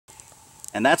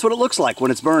And that's what it looks like when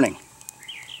it's burning.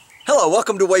 Hello,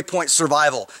 welcome to Waypoint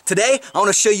Survival. Today, I want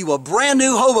to show you a brand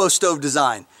new hobo stove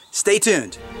design. Stay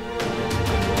tuned.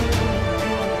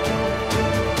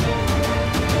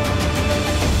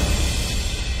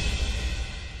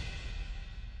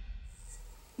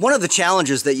 One of the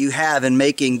challenges that you have in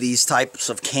making these types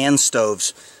of can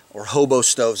stoves, or hobo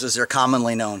stoves as they're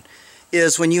commonly known,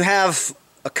 is when you have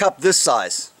a cup this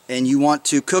size and you want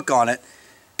to cook on it,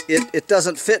 it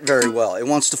doesn't fit very well. It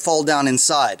wants to fall down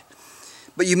inside.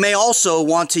 But you may also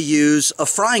want to use a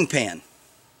frying pan,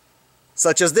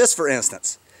 such as this for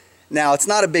instance. Now it's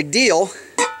not a big deal,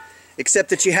 except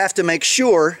that you have to make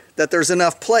sure that there's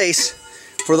enough place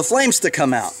for the flames to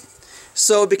come out.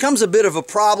 So it becomes a bit of a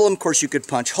problem. Of course, you could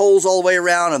punch holes all the way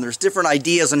around, and there's different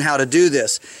ideas on how to do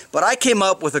this. But I came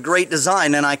up with a great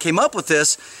design, and I came up with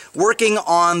this working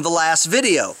on the last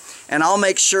video. And I'll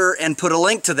make sure and put a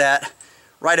link to that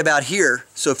right about here.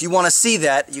 So if you want to see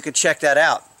that, you can check that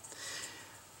out.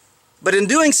 But in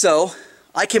doing so,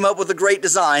 I came up with a great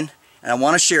design, and I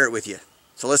want to share it with you.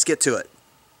 So let's get to it.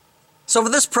 So for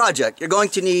this project, you're going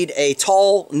to need a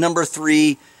tall number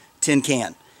 3 tin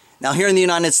can. Now here in the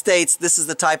United States, this is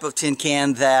the type of tin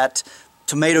can that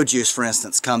tomato juice, for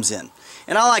instance, comes in.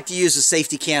 And I like to use a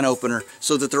safety can opener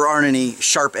so that there aren't any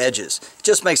sharp edges. It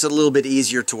just makes it a little bit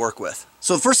easier to work with.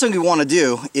 So the first thing we want to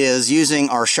do is, using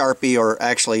our Sharpie, or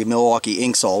actually Milwaukee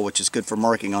Inksol, which is good for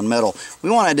marking on metal, we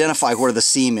want to identify where the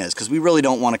seam is, because we really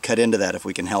don't want to cut into that if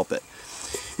we can help it.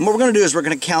 And what we're going to do is we're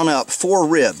going to count up 4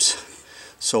 ribs.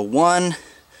 So 1,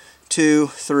 2,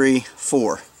 3,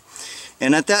 4.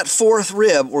 And at that 4th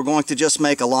rib, we're going to just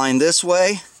make a line this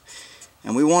way,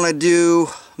 and we want to do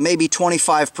maybe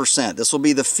 25%. This will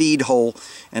be the feed hole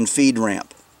and feed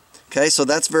ramp. Okay, so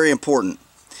that's very important.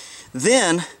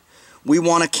 Then we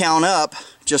want to count up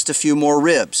just a few more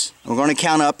ribs. We're going to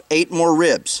count up 8 more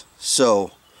ribs. So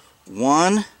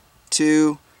 1,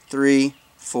 2, 3,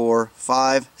 4,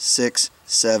 5, 6,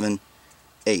 7,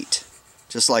 8.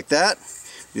 Just like that.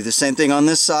 Do the same thing on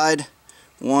this side.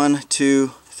 1, 2,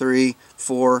 3,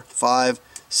 4, 5,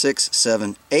 6,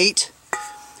 7, 8.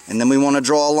 And then we want to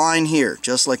draw a line here,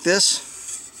 just like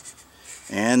this.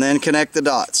 And then connect the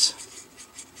dots.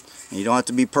 And you don't have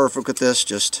to be perfect with this,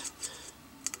 just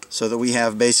so that we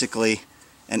have basically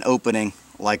an opening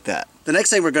like that. The next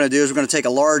thing we're going to do is we're going to take a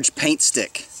large paint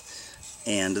stick.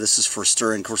 And this is for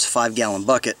stirring, of course, a 5-gallon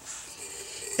bucket.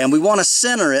 And we want to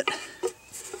center it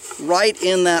right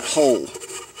in that hole.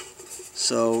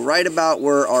 So right about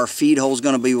where our feed hole is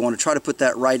going to be, we want to try to put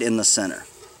that right in the center.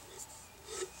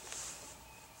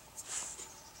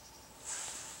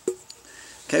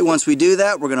 Okay, once we do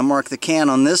that, we're going to mark the can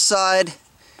on this side,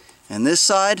 and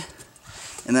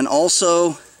then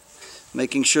also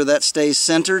making sure that stays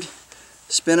centered.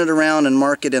 Spin it around and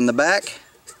mark it in the back.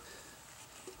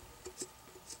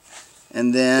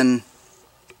 And then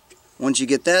once you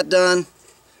get that done,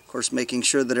 of course making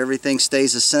sure that everything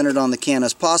stays as centered on the can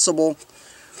as possible,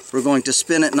 we're going to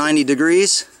spin it 90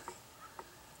 degrees,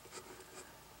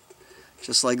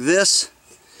 just like this,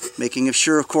 making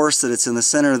sure, of course, that it's in the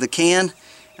center of the can.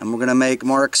 And we're going to make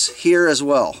marks here as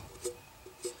well,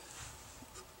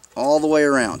 all the way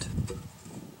around.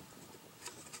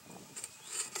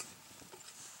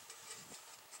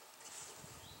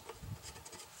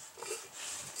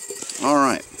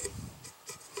 Alright,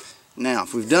 now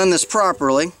if we've done this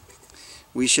properly,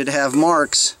 we should have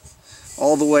marks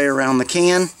all the way around the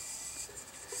can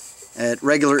at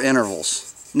regular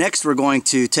intervals. Next, we're going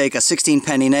to take a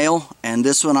 16-penny nail, and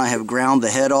this one I have ground the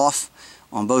head off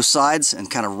on both sides and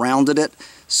kind of rounded it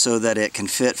so that it can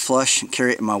fit flush and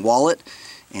carry it in my wallet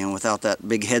and without that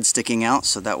big head sticking out,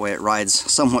 so that way it rides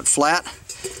somewhat flat.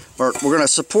 But we're going to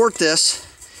support this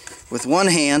with one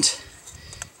hand,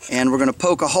 and we're going to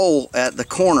poke a hole at the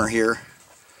corner here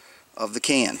of the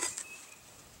can.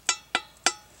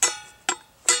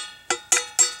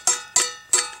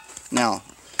 Now,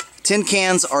 tin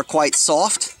cans are quite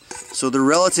soft, so they're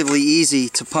relatively easy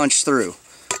to punch through.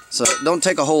 So don't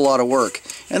take a whole lot of work.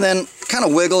 And then kind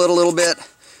of wiggle it a little bit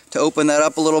to open that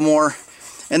up a little more.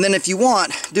 And then if you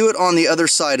want, do it on the other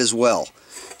side as well.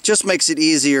 Just makes it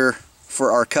easier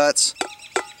for our cuts.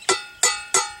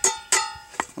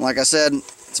 And like I said,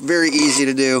 it's very easy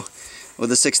to do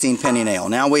with a 16-penny nail.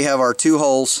 Now we have our 2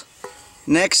 holes.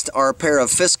 Next are a pair of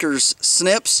Fisker's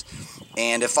snips.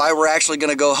 And if I were actually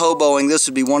going to go hoboing, this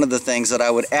would be one of the things that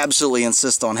I would absolutely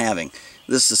insist on having.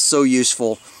 This is so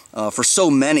useful for so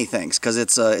many things, because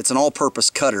it's an all-purpose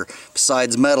cutter.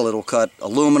 Besides metal, it'll cut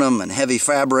aluminum and heavy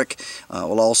fabric.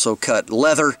 Will also cut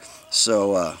leather.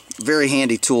 So very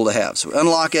handy tool to have. So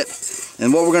unlock it,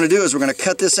 and what we're going to do is we're going to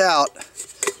cut this out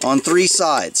on 3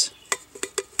 sides.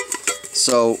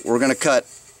 So we're going to cut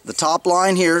the top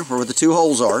line here where the two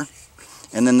holes are,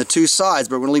 and then the two sides,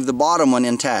 but we're going to leave the bottom one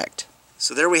intact.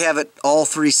 So there we have it, all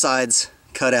three sides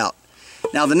cut out.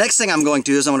 Now the next thing I'm going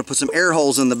to do is I'm going to put some air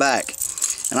holes in the back.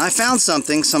 And I found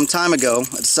something some time ago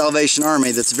at the Salvation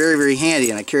Army that's very, very handy,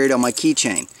 and I carry it on my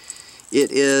keychain.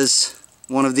 It is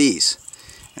one of these.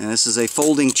 And this is a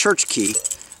folding church key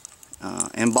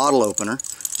and bottle opener.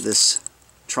 This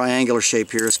triangular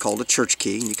shape here is called a church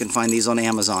key. You can find these on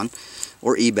Amazon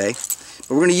or eBay.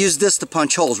 But we're going to use this to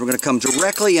punch holes. We're going to come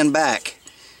directly in back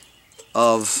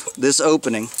of this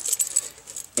opening,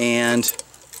 and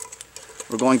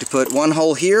we're going to put one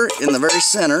hole here in the very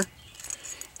center,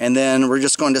 and then we're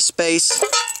just going to space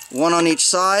one on each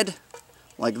side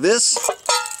like this.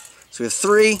 So we have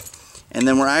 3, and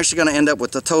then we're actually going to end up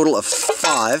with a total of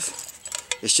 5.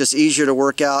 It's just easier to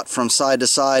work out from side to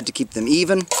side to keep them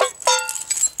even.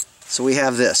 So we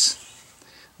have this.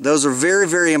 Those are very,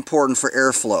 very important for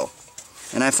airflow,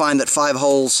 and I find that 5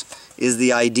 holes is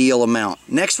the ideal amount.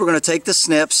 Next we're going to take the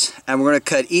snips and we're going to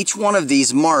cut each one of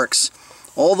these marks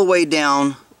all the way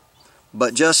down,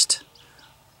 but just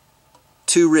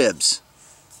 2 ribs.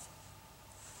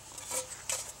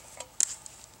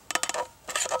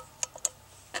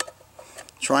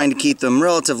 Trying to keep them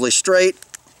relatively straight,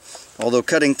 although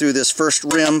cutting through this first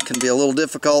rim can be a little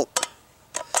difficult.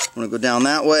 I'm going to go down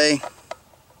that way,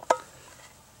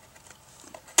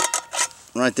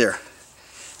 right there.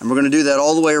 And we're going to do that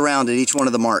all the way around at each one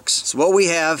of the marks. So what we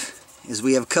have is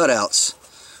we have cutouts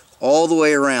all the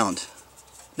way around.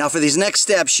 Now for these next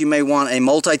steps you may want a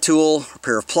multi-tool, a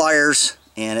pair of pliers,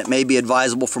 and it may be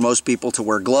advisable for most people to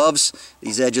wear gloves.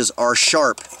 These edges are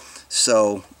sharp,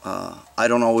 so I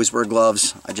don't always wear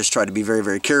gloves. I just try to be very,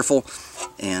 very careful,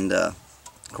 and of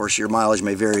course your mileage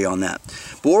may vary on that.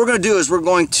 But what we're going to do is we're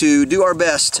going to do our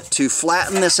best to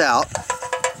flatten this out,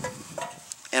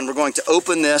 and we're going to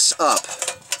open this up,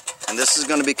 and this is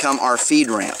going to become our feed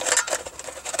ramp.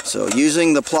 So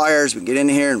using the pliers, we can get in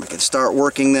here and we can start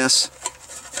working this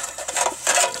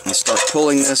and start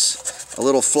pulling this a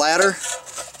little flatter.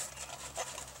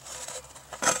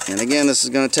 And again, this is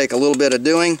going to take a little bit of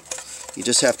doing. You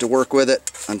just have to work with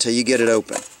it until you get it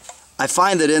open. I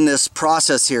find that in this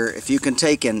process here, if you can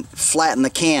take and flatten the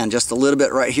can just a little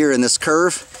bit right here in this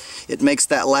curve, it makes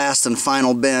that last and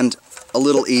final bend a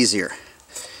little easier.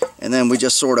 And then we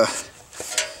just sort of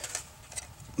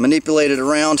manipulate it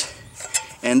around,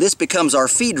 and this becomes our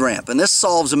feed ramp. And this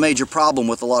solves a major problem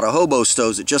with a lot of hobo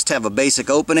stoves that just have a basic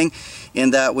opening, in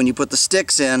that when you put the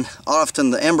sticks in, often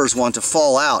the embers want to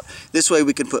fall out. This way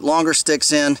we can put longer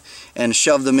sticks in and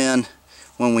shove them in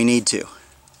when we need to.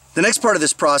 The next part of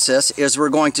this process is we're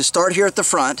going to start here at the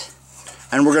front,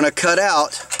 and we're going to cut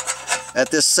out at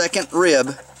this second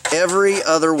rib every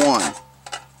other one.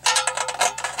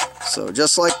 So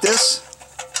just like this,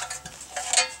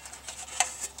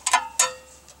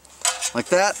 like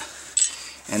that,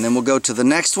 and then we'll go to the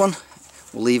next one.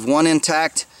 We'll leave one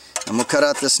intact, and we'll cut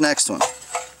out this next one.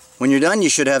 When you're done, you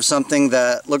should have something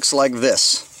that looks like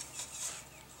this.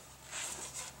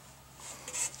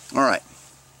 Alright,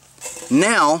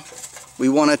 now we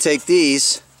want to take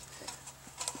these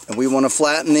and we want to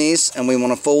flatten these, and we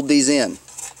want to fold these in.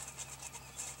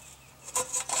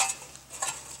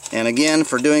 And again,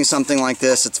 for doing something like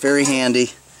this, it's very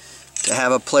handy to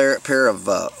have a pair of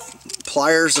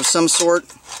pliers of some sort,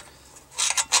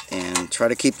 and try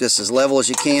to keep this as level as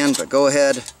you can, but go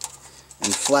ahead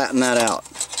and flatten that out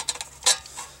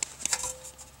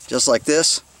just like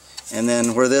this. And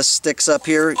then where this sticks up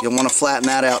here, you'll want to flatten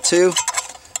that out too.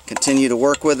 Continue to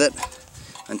work with it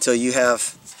until you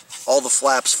have all the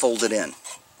flaps folded in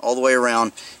all the way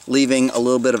around, leaving a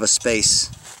little bit of a space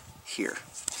here.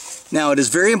 Now it is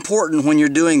very important when you're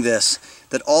doing this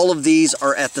that all of these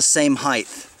are at the same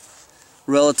height,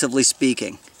 relatively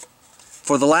speaking.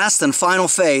 For the last and final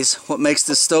phase, what makes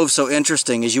this stove so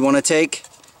interesting is you want to take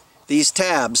these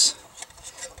tabs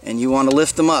and you want to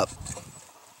lift them up.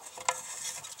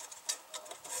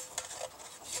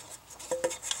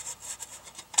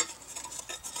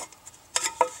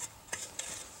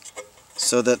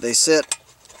 So that they sit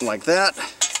like that,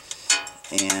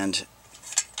 and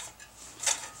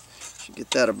you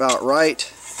get that about right.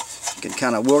 You can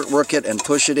kind of work it and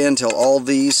push it in until all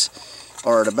these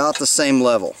are at about the same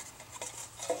level.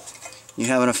 You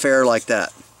have an affair like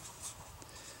that.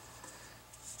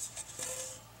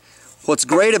 What's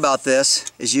great about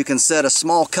this is you can set a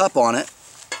small cup on it,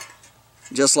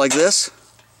 just like this,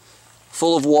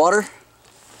 full of water.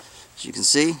 As you can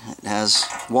see, it has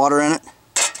water in it,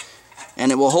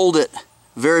 and it will hold it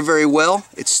very, very well.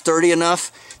 It's sturdy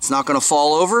enough, it's not going to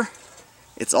fall over.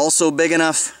 It's also big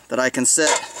enough that I can set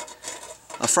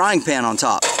a frying pan on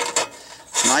top.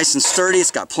 It's nice and sturdy. It's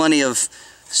got plenty of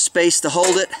space to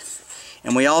hold it.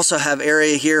 And we also have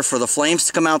area here for the flames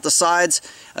to come out the sides,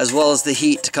 as well as the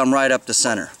heat to come right up the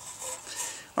center.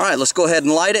 Alright, let's go ahead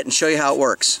and light it and show you how it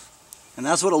works. And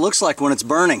that's what it looks like when it's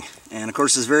burning. And of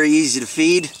course it's very easy to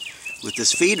feed with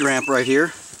this feed ramp right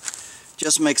here.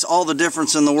 Just makes all the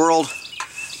difference in the world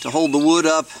to hold the wood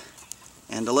up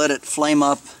and to let it flame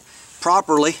up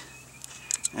properly.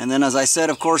 And then, as I said,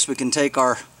 of course, we can take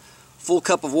our full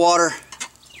cup of water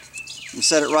and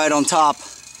set it right on top,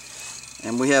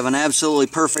 and we have an absolutely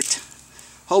perfect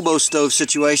hobo stove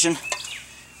situation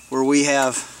where we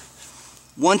have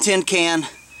one tin can,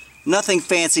 nothing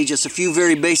fancy, just a few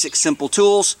very basic simple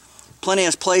tools, plenty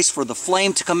of place for the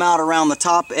flame to come out around the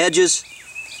top edges,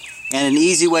 and an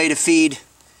easy way to feed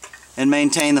and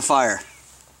maintain the fire.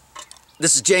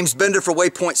 This is James Bender for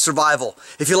Waypoint Survival.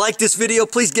 If you like this video,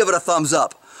 please give it a thumbs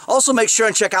up. Also make sure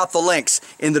and check out the links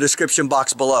in the description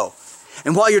box below.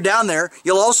 And while you're down there,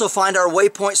 you'll also find our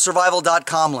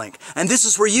waypointsurvival.com link. And this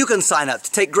is where you can sign up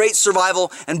to take great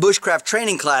survival and bushcraft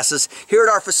training classes here at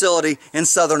our facility in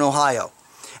Southern Ohio.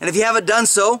 And if you haven't done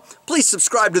so, please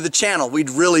subscribe to the channel.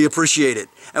 We'd really appreciate it.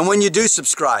 And when you do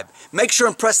subscribe, make sure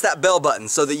and press that bell button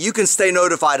so that you can stay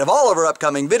notified of all of our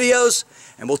upcoming videos.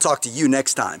 And we'll talk to you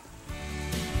next time.